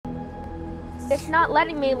it's not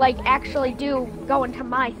letting me like actually go into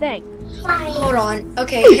my thing. Hold on.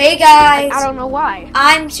 Okay, hey guys. I don't know why.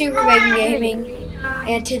 I'm Super Bacon Gaming,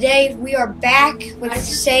 and today we are back with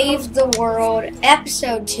Save the World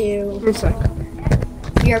Episode 2.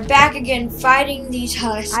 We are back again fighting these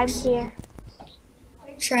husks. I'm here.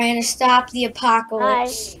 Trying to stop the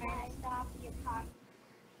apocalypse. Hi.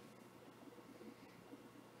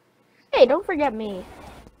 Hey, don't forget me.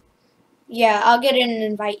 Yeah, I'll get in and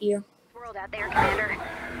invite you. World out there, Commander.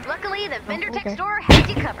 Luckily, the vendor tech store has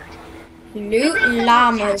you covered. Loot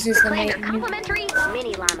llamas is the Claim your name. complimentary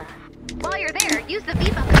mini llama. While you're there, use the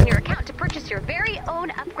V-Bucks in your account to purchase your very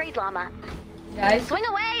own upgrade llama. Guys, Swing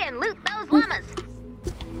away and loot those llamas.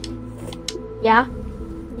 Yeah.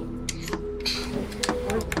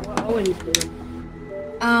 what are you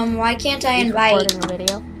doing? Why can't I invite? Recording a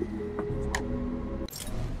video.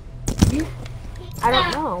 I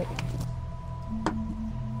don't know.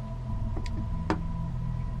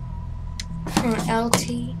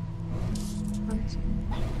 LT.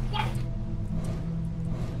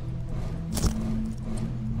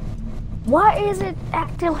 Why is it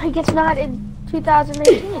acting like it's not in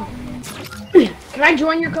 2018? Can I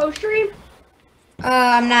join your co-stream?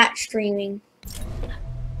 I'm not streaming.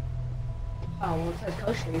 Oh, well, it says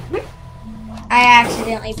co-stream. I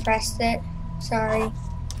accidentally pressed it. Sorry.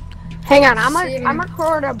 Hang on, I'm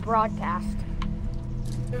recording a broadcast.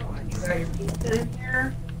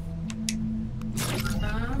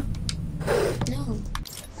 No.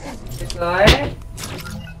 It's live?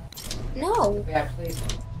 No. Yeah, please.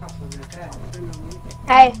 Like that.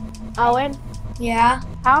 Hey, Owen, Yeah.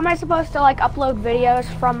 how am I supposed to like upload videos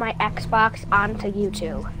from my Xbox onto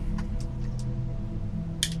YouTube?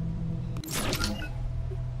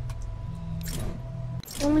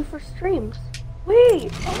 Only for streams.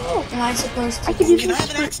 Wait, oh, Am I supposed to? I could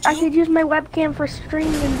use my webcam for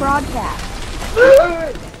streaming and broadcast.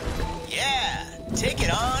 Yeah, take it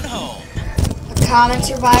on home. A common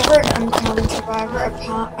survivor, uncommon survivor, a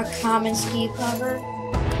common ski cover,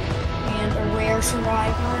 and a rare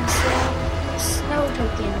survivor instead. Snow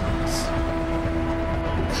tokens.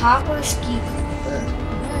 Copper ski cover.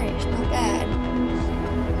 Nice, not bad.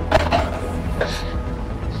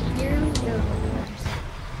 Here we go.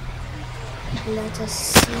 Let us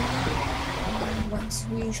see what's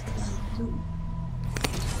usual.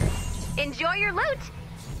 Enjoy your loot.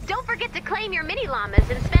 Don't forget to claim your mini llamas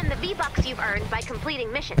and spend the V-Bucks you've earned by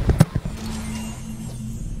completing missions.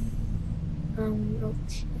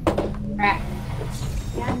 Okay.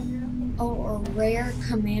 Oh, a rare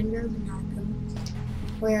Commander Malcolm,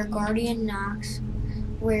 rare Guardian Knox,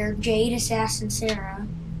 rare Jade Assassin Sarah,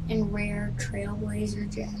 and rare Trailblazer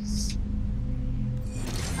Jess.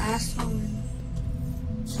 Last one.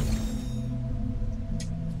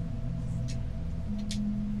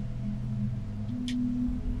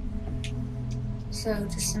 So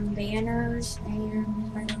just some banners, and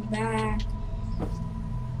if I go back,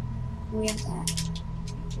 we have that.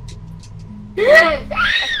 A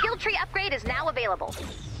skill tree upgrade is now available.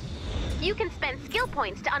 You can spend skill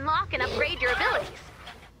points to unlock and upgrade your abilities.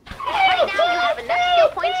 Right now you have enough skill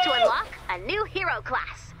points to unlock a new hero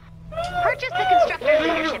class. Purchase the Constructor's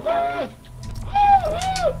Leadership Build.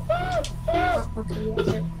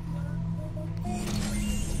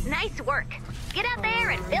 Nice work. Get out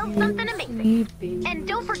there and build something amazing. And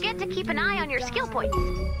don't forget to keep an eye on your skill points.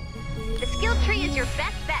 The skill tree is your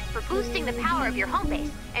best bet for boosting the power of your home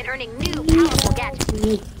base and earning new powerful gadgets.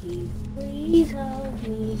 Please help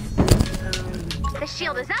me. The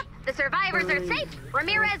shield is up, the survivors are safe,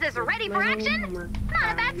 Ramirez is ready for action.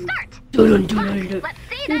 Not a bad start. Fuck, let's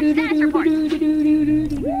see that status report.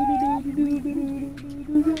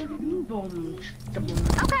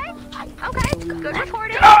 Okay, good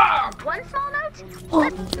reporting. One small note,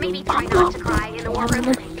 let's maybe try not to cry in the war room.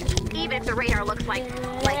 Even if the radar looks like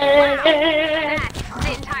wow,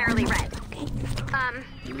 that's entirely red.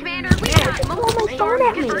 Commander, we've got multiple stores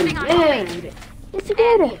converging on home base. Yes, you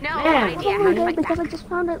did. No idea how to fight because I back. just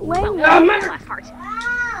found it way. Well, that's the last part.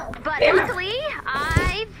 But luckily,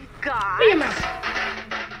 I've got...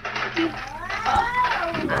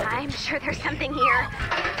 I'm sure there's something here.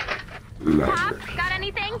 Pop, got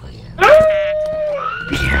anything?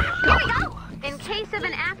 Here we go. In case of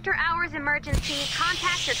an after-hours emergency,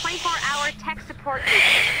 contact your 24-hour tech support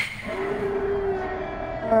agent.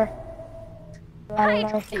 Right,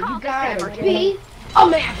 call this emergency. Oh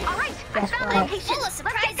man! All right, I found the location. Let's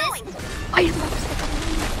get going.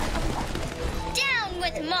 Down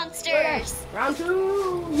with monsters! Round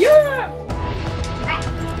 2! Yeah!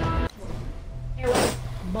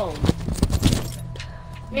 Boom.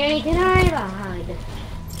 Man, can I hide?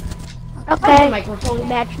 Okay. Microphone.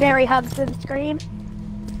 Imaginary hugs to the screen.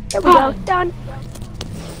 There we go. Done.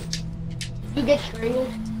 You get strangled.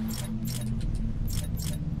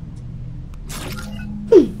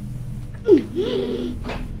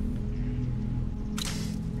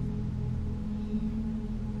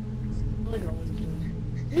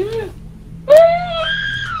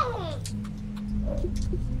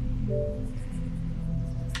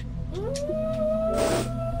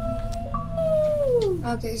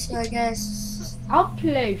 Okay, so I guess I'll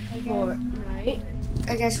play Fortnite.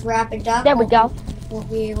 wrap it up. There we go. We'll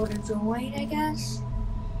be able to join, I guess.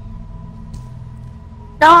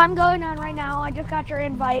 No, I'm going on right now. I just got your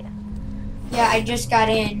invite. Yeah, I just got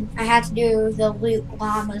in. I had to do the Loot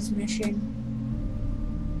Llamas mission.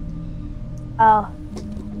 Oh.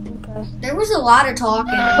 Okay. There was a lot of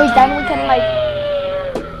talking. Wait, then we can like.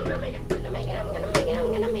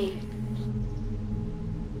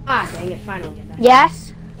 Ah, dang it, finally get that.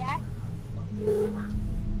 Yes.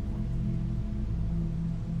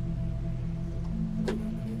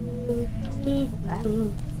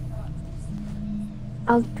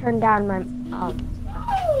 I'll turn down my.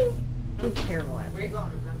 I'm terrible at it.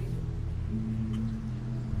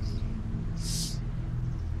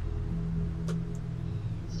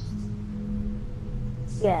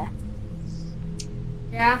 Yeah.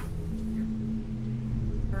 Yeah?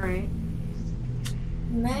 Alright.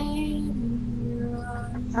 Man,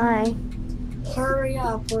 Hi. hurry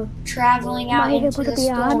up. We're traveling out Am I into able to the be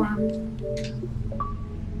on? storm.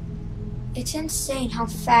 It's insane how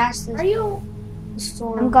fast Are the you?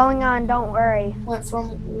 storm I'm going on. Don't worry. went from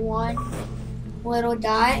one little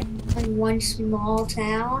dot in one small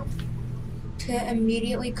town to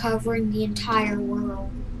immediately covering the entire world.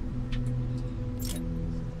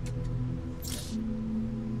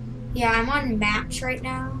 Yeah, I'm on maps right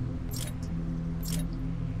now.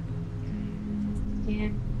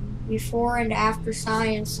 And before and after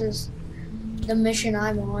science is the mission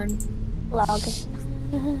I'm on. Log.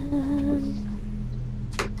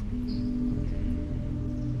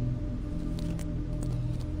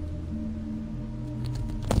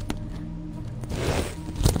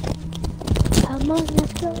 Come on,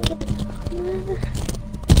 let's go.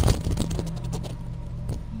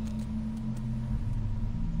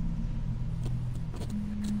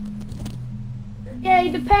 Yay,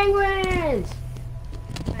 the penguins!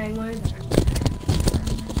 Penguins.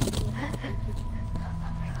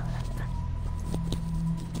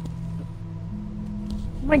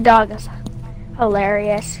 My dog is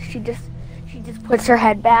hilarious. She just puts her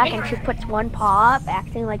head back and she puts one paw up,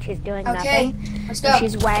 acting like she's doing Okay, nothing. let's And go.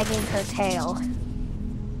 she's wagging her tail.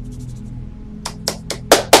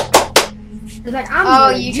 It's like, I'm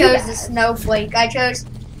Oh, gonna you do chose that. the snowflake. I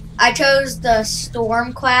chose the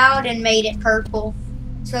storm cloud and made it purple.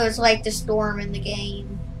 So it's like the storm in the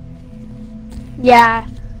game. Yeah.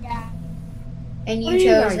 And What you are you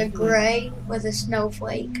chose guys a doing? gray with a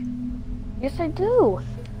snowflake. Yes, I do.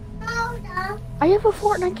 I have a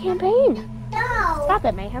Fortnite campaign. Stop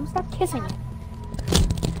it, Mayhem. Stop kissing it.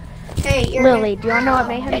 Hey, Lily, do you want to know what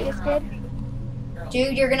Mayhem just did?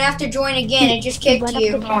 dude, you're gonna have to join again. It just He kicked went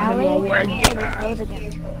you. up to Callie and he froze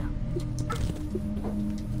again.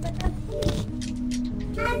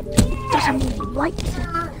 There's some lights.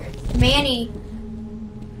 Manny,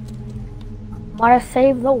 Want to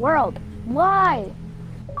save the world. Why?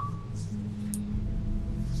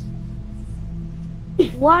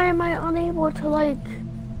 Why am I unable to, like...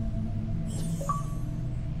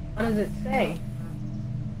 What does it say?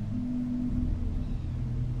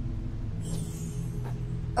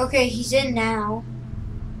 okay, he's in now.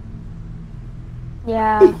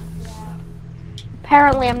 Yeah.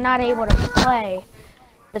 Apparently I'm not able to play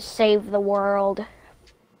the Save the World.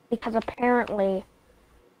 Because apparently...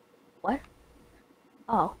 What?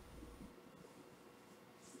 Oh.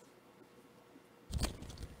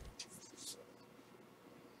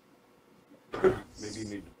 Maybe you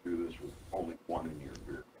need to do this with only one in your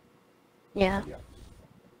beer. Yeah. Yeah.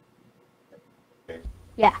 Okay.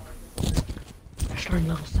 Yeah. Starting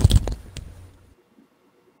level 7.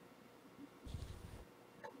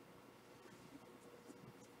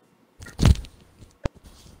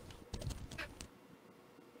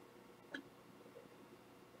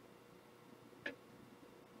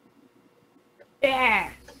 Yeah.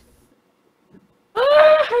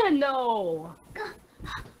 Ah, no.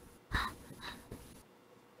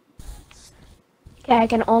 Okay, I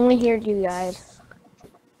can only hear you guys.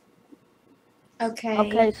 Okay.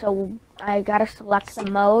 Okay, so I gotta select the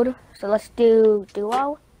mode. So let's do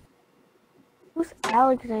duo. Who's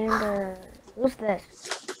Alexander? Who's this?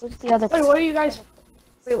 Who's the other Wait, what are you guys?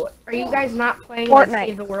 Wait, what? Are you guys not playing Fortnite.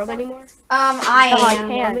 Save the World anymore? I No, I am.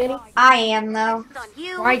 can't. I am though. This is on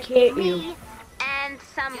you, Why can't me, you? and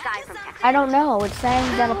some guy from Texas. I don't know. It's saying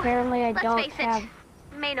that Who, apparently I let's don't face have it,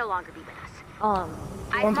 may no longer be with us. Wanna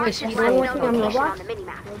I've play marked his Save the World final on location Roblox? on the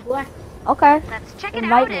minimap. Black. Okay. Let's check it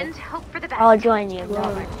Invite out me. and hope for the best. I'll join you.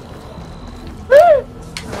 Alright.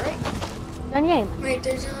 Done game. Wait,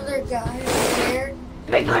 there's another guy over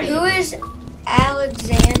there. Who is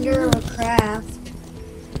Alexander Kraft?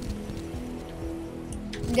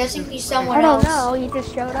 I'm guessing he's someone I don't else. know. He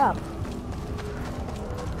just showed up.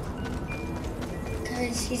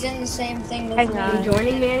 Because he's in the same thing with Hang me. on. Are you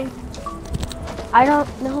joining, Manny? I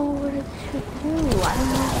don't know what it should do. I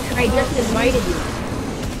don't know. I just invited you.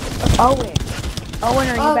 Owen. Owen,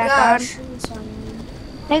 are you Oh back gosh. on?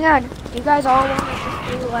 Hang on. You guys all want to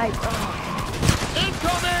just do like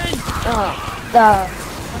Incoming! the 100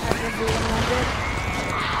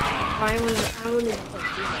 I was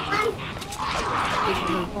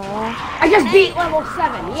I just beat level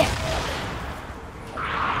 7, yeah.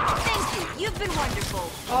 Thank you. You've been wonderful.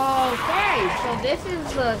 Okay, so this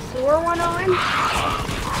is the sewer one, Owen?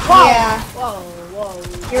 Yeah. Whoa, whoa.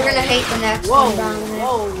 You're gonna hate the next Whoa, one, Dominic.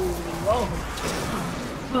 whoa.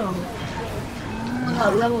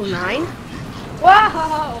 Level 9?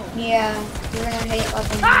 Whoa! Yeah, you're gonna hate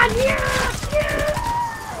level Ah, 9. yeah!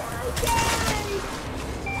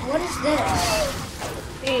 What is this?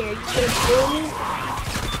 Hey, are you gonna kill me?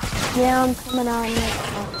 Yeah, I'm coming on. I don't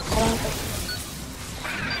think.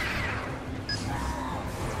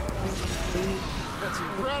 That's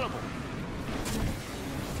incredible.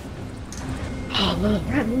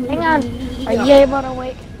 Hang on. Are you able to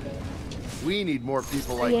wait? We need more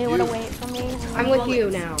people Are like you able to you. wait for me? I'm with you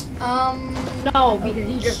now. No, because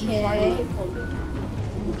he just Okay.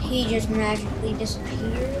 He just magically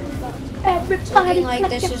disappeared. Everybody, Looking like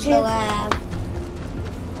this is the lab.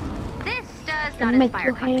 This does I not can make inspire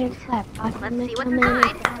your hands confidence. clap. I Let's can see make what's your hands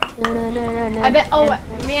inside. clap. No. I bet. Oh,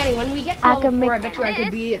 Manny, when we get to I level can 4, I make- bet you I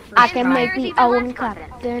could beat it. I can make Inspires the even Owen less clap.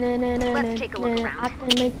 confidence. Let's take a look around. I can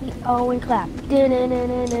make the Owen clap.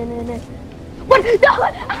 What? No!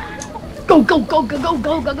 Go!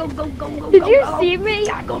 Did you see me?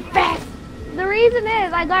 Go fast! The reason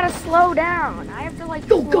is I gotta slow down. I have to like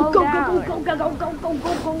slow down. Go!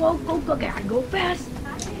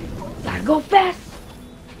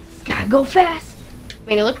 Gotta go fast!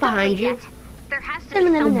 Manny, look behind you. There has to be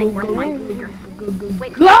something worth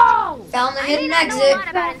Wait, Go! Found the I may hidden not know a exit. lot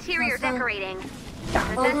about interior decorating.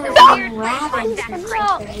 Oh, There's no. some weird Rabbits like and stack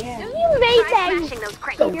stuff crates. there, yeah. You made Try that. smashing those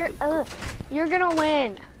crates. You're gonna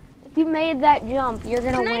win. If you made that jump, you're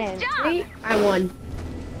gonna Nice win. job. I won.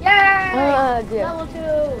 Good. Level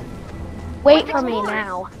 2! Wait for me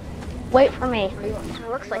now. Wait for me. It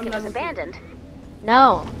looks like it was abandoned.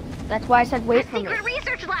 No. That's why I said wait A for me. secret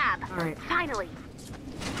research lab. Alright. Finally.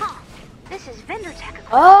 Huh. This is vendor tech equipment.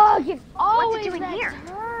 Oh, you always doing that here?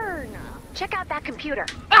 turn. Check out that computer.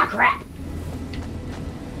 Ah, crap!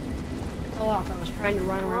 Oh, I was trying to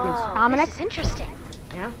run around. Whoa, Dominic? this is interesting.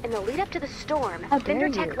 Yeah? In the lead up to the storm, How dare vendor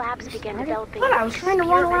you. tech labs began developing. What? I was trying to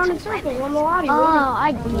run around in experimental circles on the lobby. Oh,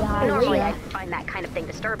 I Normally, I got find that kind of thing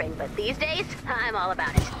disturbing, but these days, I'm all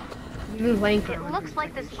about it. You've been playing for It looks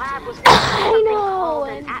like this lab was I something know, called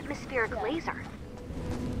an and- atmospheric laser.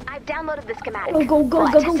 I've downloaded the schematic. Go!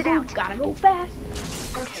 Let's test it out. Gotta go fast!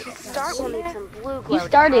 Okay, to start, we'll need some blue glow. You to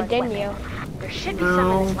started, power the didn't you? weapon. There should be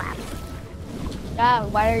some in this lab. Yeah,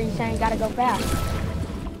 why are you saying gotta go fast?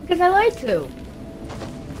 Because I like to.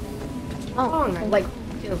 Oh, I like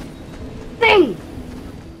to. Thing!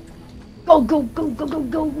 Go!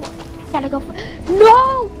 gotta go fast.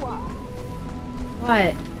 No!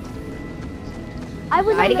 What? I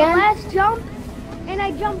was on Right the again? last jump, and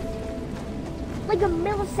I jumped like a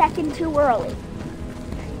millisecond too early.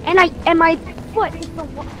 And my foot hit the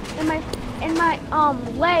and my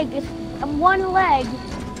leg is one leg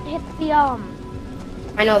hit the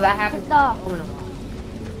I know that happens. hit the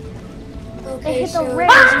Okay, hit the so ring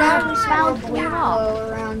there's and gotta be it some bounced blue me off. glow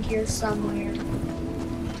around here somewhere.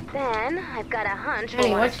 Then I've got a hunch Hey,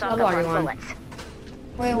 we'll want which to stock level up are on you on? bullets.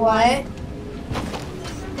 Wait, what?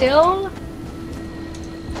 Still?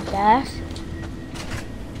 Yes.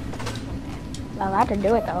 Well, I have to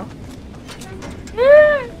do it though.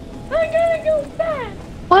 I gotta go fast!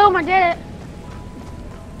 Boom! I did it.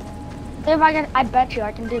 If I bet you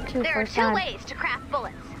I can do two There are first two time. ways to craft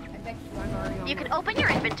bullets. I bet I'm already on You that. can open your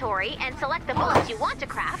inventory and select the bullets you want to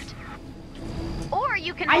craft. Or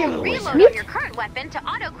you can I am hold a reload wizard. on your current weapon to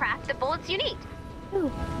auto-craft the bullets you need.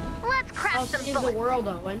 Ooh. Let's I'll craft some save the bullets. world,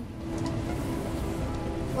 Owen.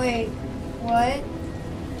 Wait, what?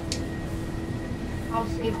 I'll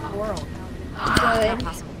save the world. Good.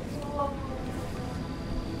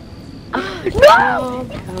 No!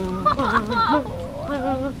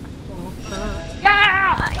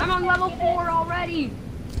 Yeah! I'm on level 4 already.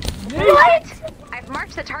 What? I've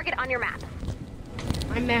marked the target on your map.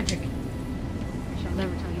 I'm magic. I shall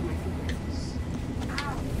never tell you my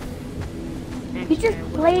secrets. You just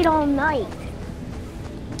played all night.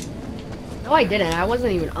 No, I didn't. I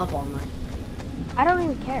wasn't even up all night. I don't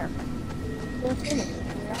even care.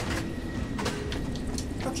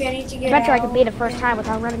 Okay, I need to I get bet you I out. could beat it first time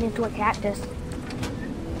without running into a cactus.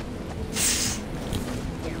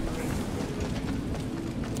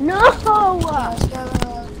 No! Let's go,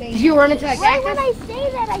 Did baby. you run into a Right when cactus? I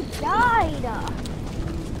say that, I died.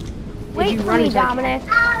 Wait you for run me, into a Dominic.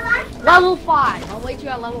 Level 5. I'll wait you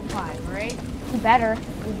at level 5, alright? You better.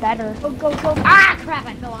 You better. Go, go, go. Ah, crap,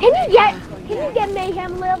 I fell off. Can you get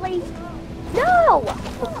Mayhem Lily? No!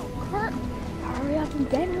 Hurry up and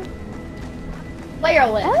get her. Player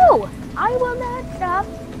list. No! I will not stop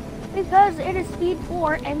because it is speed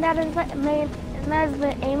 4 and that is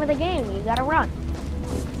the aim of the game. You gotta run.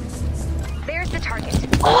 There's the target.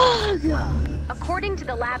 Oh, According to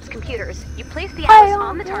the lab's computers, you place the I atlas don't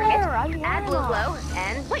on the care. target, I'm add blue Anna. glow,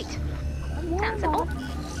 and wait. Sounds simple.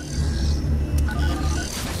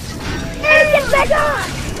 Get back on!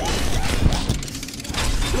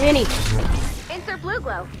 Manny, Insert blue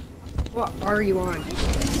glow. what are you on?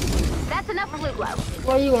 That's enough blue glow.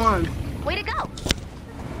 What are you on? Way to go!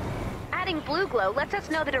 Adding blue glow lets us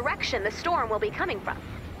know the direction the storm will be coming from.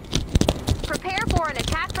 Prepare for an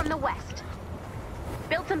attack from the west.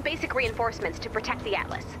 Build some basic reinforcements to protect the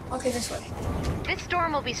atlas. Okay, this way. This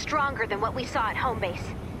storm will be stronger than what we saw at home base.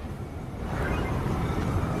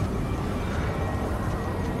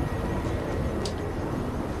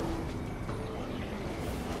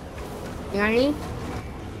 Manny,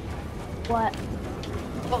 What?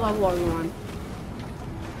 what level are you on?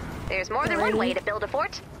 There's more than one way to build a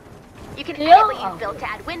fort. You can Yeah. edit use build to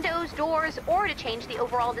add windows, doors, or to change the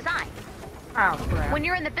overall design. Oh, crap. When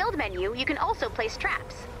you're in the build menu, you can also place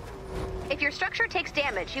traps. If your structure takes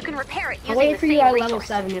damage, you can repair it I'll using wait the for you same at level resource.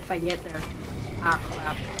 7 if I get there. Ah,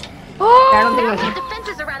 crap. Oh! I don't think I Build can.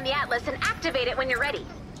 defenses around the atlas and activate it when you're ready.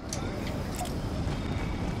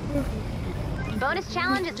 Bonus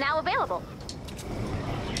challenge is now available.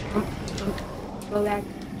 Go back.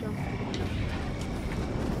 Jump.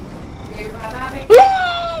 Woo! I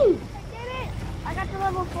did it! I got to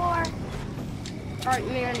level 4. Alright,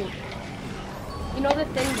 Manny. You know the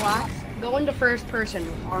thin blocks? Go into first person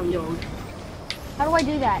arm mode. How do I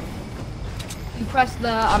do that? You press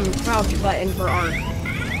the crouch button for arm.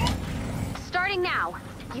 Starting now.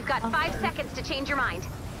 You've got 5 seconds to change your mind.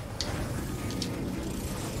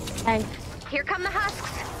 And Here come the husks.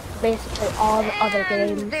 basically all the other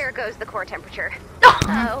And games. there goes the core temperature.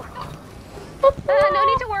 Oh. No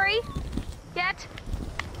need to worry. Yet.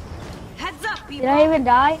 Heads up, Did I even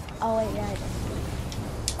die? Oh wait, yeah, I did.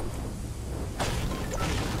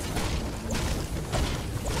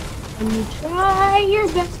 When you try your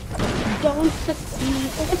best, you don't succeed.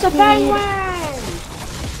 It's a penguin!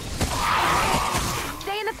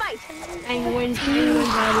 Stay in the fight. Penguins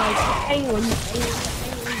are like penguins.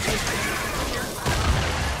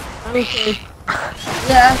 Okay.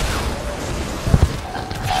 Yeah.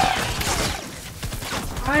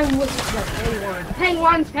 I was the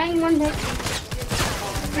penguin. Penguins.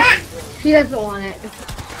 She doesn't want it.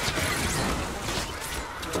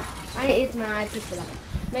 It's not. I picked it up.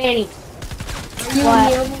 Manny, are you What?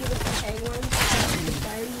 near me with the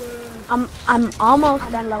penguins? I'm almost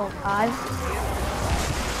at level 5.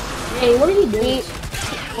 Hey, what are you doing?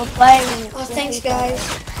 We're playing. Oh, thanks, guys.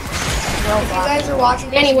 If you guys are watching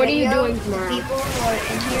this Danny, what are you video, doing tomorrow? the people who are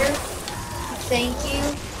in here, thank you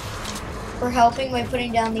for helping by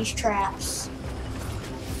putting down these traps.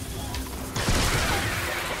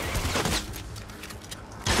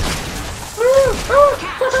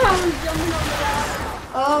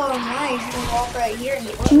 Oh, nice. You can walk right here and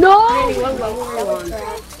get No! Manny, what level are you on?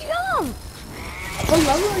 traps. Jump! What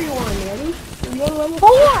level are you on, Manny? Are you on level 4!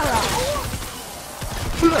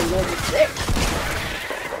 I'm on level 6.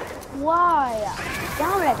 Why?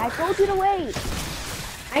 Dominic, I told you to wait.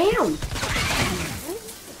 I am.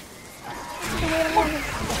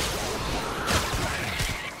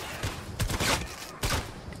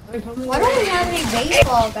 Why don't we have any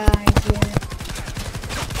baseball guys here?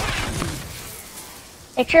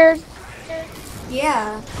 Pictures?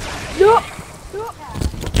 Yeah. No!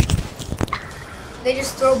 They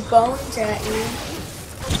just throw bones at you.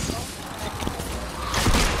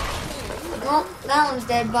 Well, that one's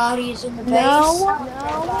dead body is in the base.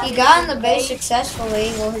 No. He got in the base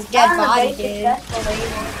successfully. Well, his dead body did. Does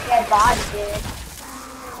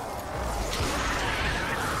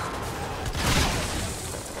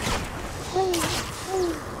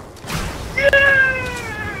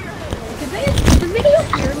the video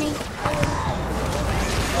hear me?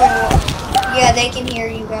 Yeah, they can hear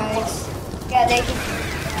you guys. Yeah, they can.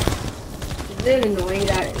 Is it annoying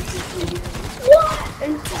that it's just video?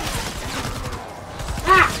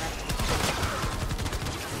 Ah!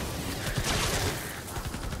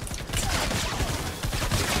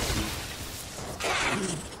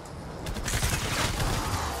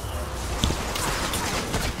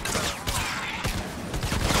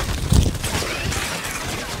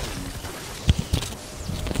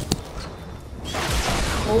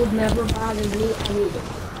 Cold never bothered me either.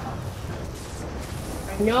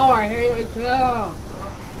 I know, I hate it too.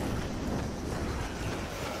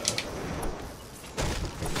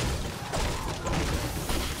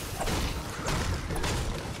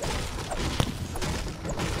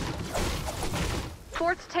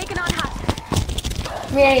 Fort's taken on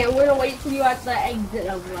husk. Man, I'm gonna wait for you at the exit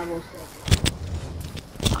of level 6.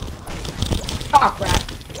 Oh crap.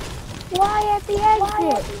 Why at the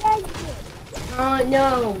exit?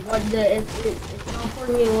 No, but it's not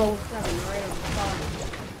putting me in level 7, right?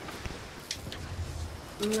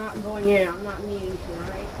 I'm not going in, I'm not needing to,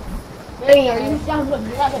 right? Hey, are you done with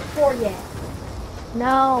level 4 yet?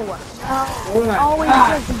 No. Oh Always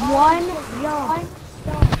just one jump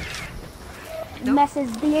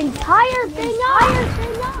messes the entire thing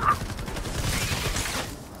up.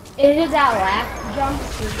 Is it that last jump?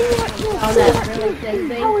 Oh, that really big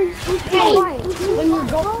thing? Hey, when you're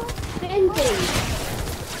going spin things,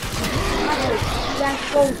 that's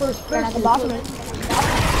going first person. At the bottom of it.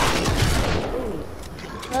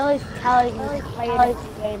 Lily's telling me to play this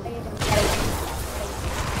game.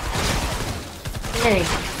 Hey,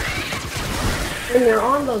 when you're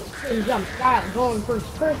on those spin jumps, stop going first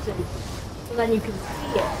person, so then you can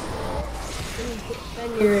see it. Then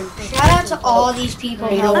you're in first Shout out to person. all these people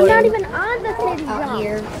I'm I'm not even on the city out jump.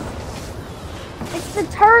 here. It's the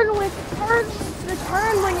turn when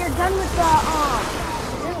you're done with the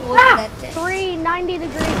Look at that thing. 390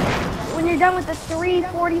 degree. When you're done with the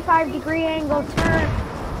 345 degree angle turn.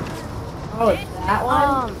 Oh, it's that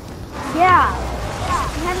one? Yeah.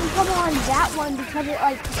 You haven't come on that one because you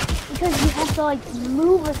have to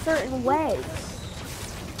move a certain way.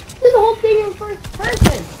 This is the whole thing in first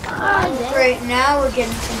person. Right now we're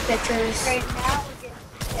getting some pictures.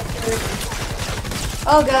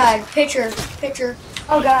 Oh god, picture.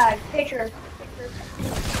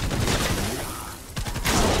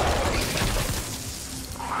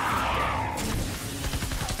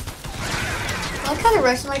 I like how the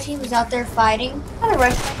rest of my team is out there fighting.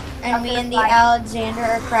 And me and the Alexander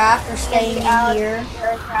aircraft are staying in here.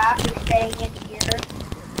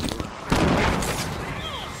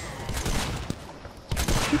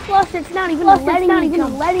 Plus, it's not even letting me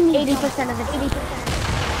jump 80% of the 80%.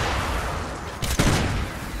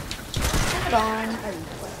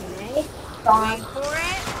 Gone. For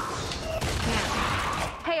it.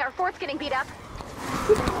 Hey, our fort's getting beat up.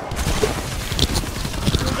 We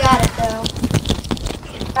got it though.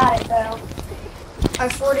 Our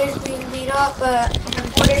fort is being beat up, but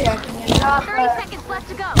I'm checking it out. 30 seconds left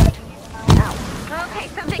to go. Okay,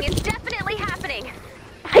 something is definitely happening.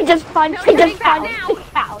 I just punched No it. turning back now.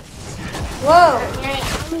 Whoa!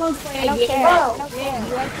 I'm gonna play a don't game. care. Yeah,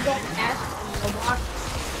 you like to go ask and watch.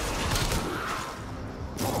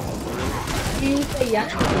 Do you say yes?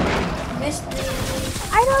 Missed me.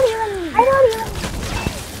 I don't even.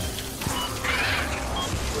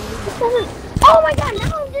 Oh my god! No!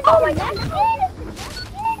 Oh my god!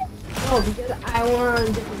 No, because I want a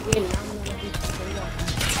different game. I'm gonna do something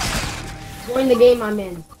else. Join the game I'm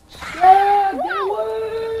in. Yeah, do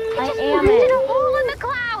it! I Just am moved in it. a hole in the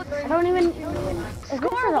clouds. I don't even.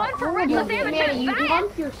 Score one for Rick the Manny, Sandwich's you back.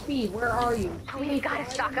 pump your speed. Where are you? We gotta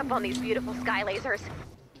stock up on these beautiful sky lasers.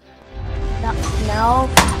 No.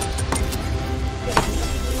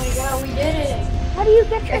 Oh my god, we did it. How do you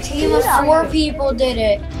get your A team of speed up? 4 people did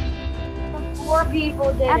it.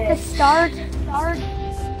 At the start?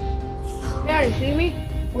 Manny, see me?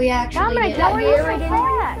 We actually Dominic, did how are it. you so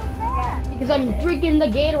fast? Because I'm drinking the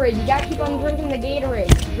Gatorade. You gotta keep on drinking the Gatorade.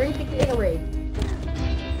 Drink the Gatorade.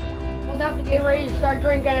 Hold out the Gatorade and start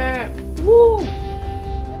drinking it. Woo!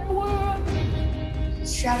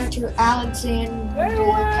 Shout out to Alexander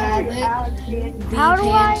Cabot, How do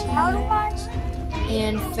I?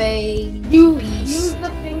 and Faye Use Beast. the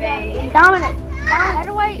thing that... Dominic, how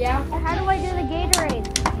do I? Yeah? How do I do the Gatorade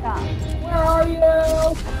stuff? Where are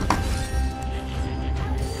you?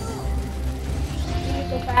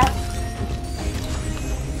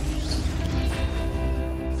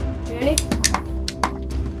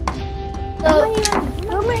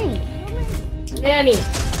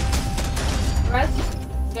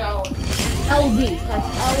 LD. Press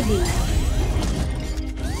LD.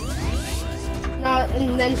 Now,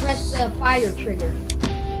 and then press the fire trigger.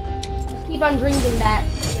 Just keep on drinking that.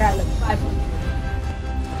 You're at like 500.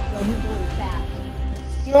 So he's really fast.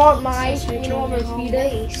 You know what my speed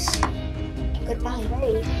is? Goodbye.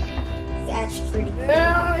 That's pretty good.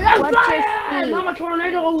 What's your speed? I'm a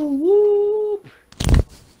tornado. Whoop.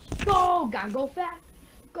 Go. Gotta go fast.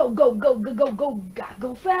 Go. Gotta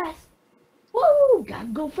go fast. Woo. Gotta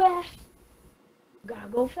go fast. Gotta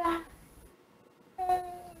go fast.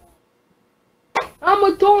 I'm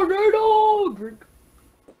a tornado. Drink.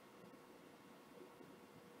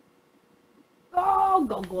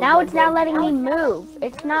 Go. Now it's not letting me move.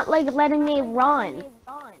 It's not like letting me run.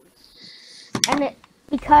 And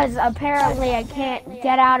because apparently I can't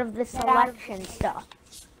get out of the selection stuff.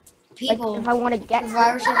 Like People, if I want to get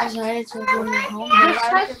survivors have decided to go to home.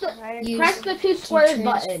 Press the 2 squares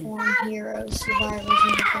button. Transform heroes, survivors,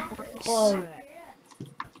 and defenders. Alright.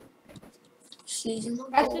 Season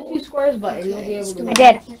Press the 2 squares button. You'll be able to. I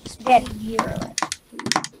did. Hero.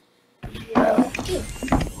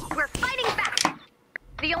 We're fighting back.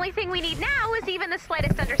 The only thing we need now is even the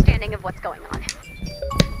slightest understanding of what's going on.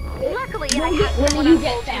 Luckily, I have someone on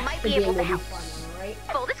hold who might be able to help. Right?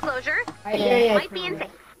 Full disclosure, Yeah. might be insane.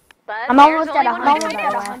 But I'm there's almost only at one way to 100, find by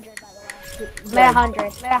out. the way. I'm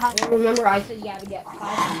at 100. Remember, I said you gotta get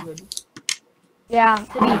 500 Yeah.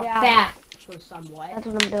 to be fast for somewhat. That's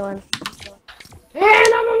what I'm doing.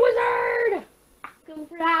 And I'm a wizard! I can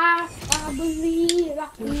fly, I believe I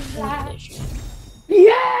can fly.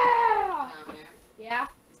 Yeah! Yeah?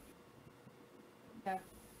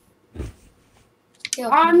 Yo,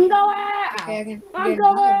 I'm going! okay, I can I'm get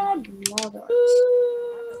going! Waldorf.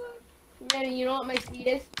 Man, you know what my speed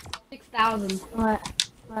is? 6,000. What?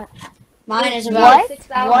 Mine is about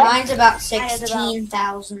What? mine's about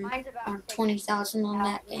 16,000 or 20,000 on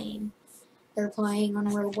that game. They're playing on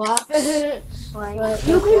Roblox.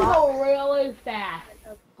 You can go really fast.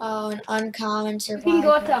 Oh, an uncommon You survivor. can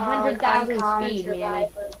go up to 100,000 speed, man.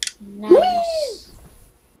 Nice.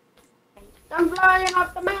 I'm flying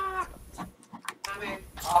off the map!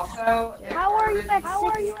 How are you at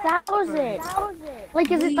 6,000?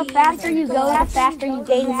 Like, is it the faster you go, the faster you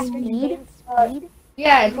gain speed?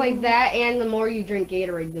 Yeah, it's like that, and the more you drink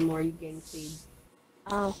Gatorade, the more you gain speed.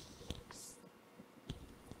 Oh.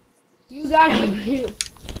 You gotta be...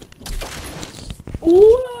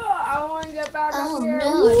 Ooh, I wanna get back Oh up here.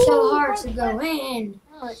 no, it's so Ooh. hard to go in.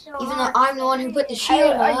 Even though I'm the one who put the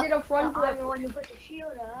shield I up. did a front flip.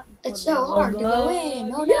 It's so hard to go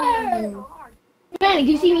in. Oh no. Man,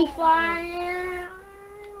 you see me flying?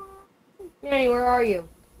 Manny, where are you?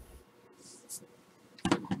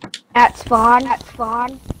 At spawn.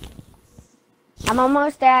 I'm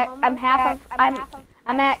almost at. I'm half of.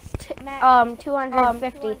 I'm at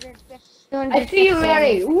 250. I see you,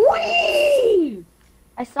 Manny. Whee!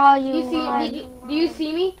 I saw you. Do you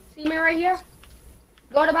see me? See me right here?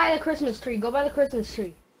 Go to buy the Christmas tree. Go buy the Christmas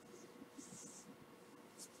tree.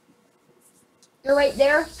 You're right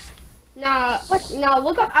there. Now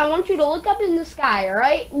look up. I want you to look up in the sky. All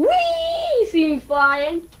right? Whee! See me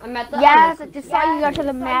flying? I'm at the. Yes, I just saw you go to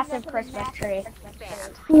the massive Christmas tree.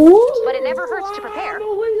 But it never hurts to prepare.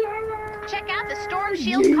 Check out the Storm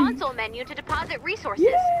Shield console menu to deposit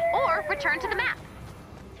resources, or return to the map.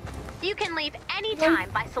 You can leave any time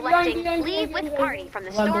by selecting Leave with Party from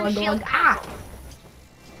the Storm Shield console.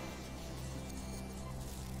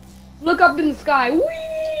 Look up in the sky. Whee!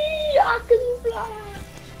 I can fly.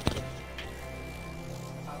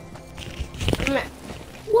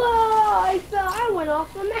 Whoa! I went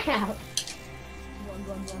off the map.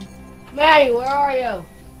 Maddie, where are you?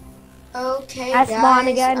 Okay, I spawn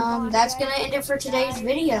guys. again. That's gonna end it for today's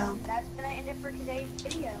video.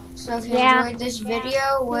 So if you Yeah. enjoyed this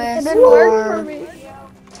video with didn't work for our me.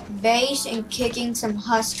 base and kicking some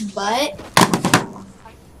husk butt,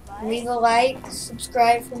 leave a like,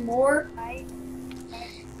 subscribe for more,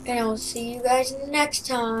 and I'll see you guys next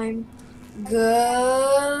time.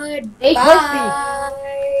 Hey, Goodbye.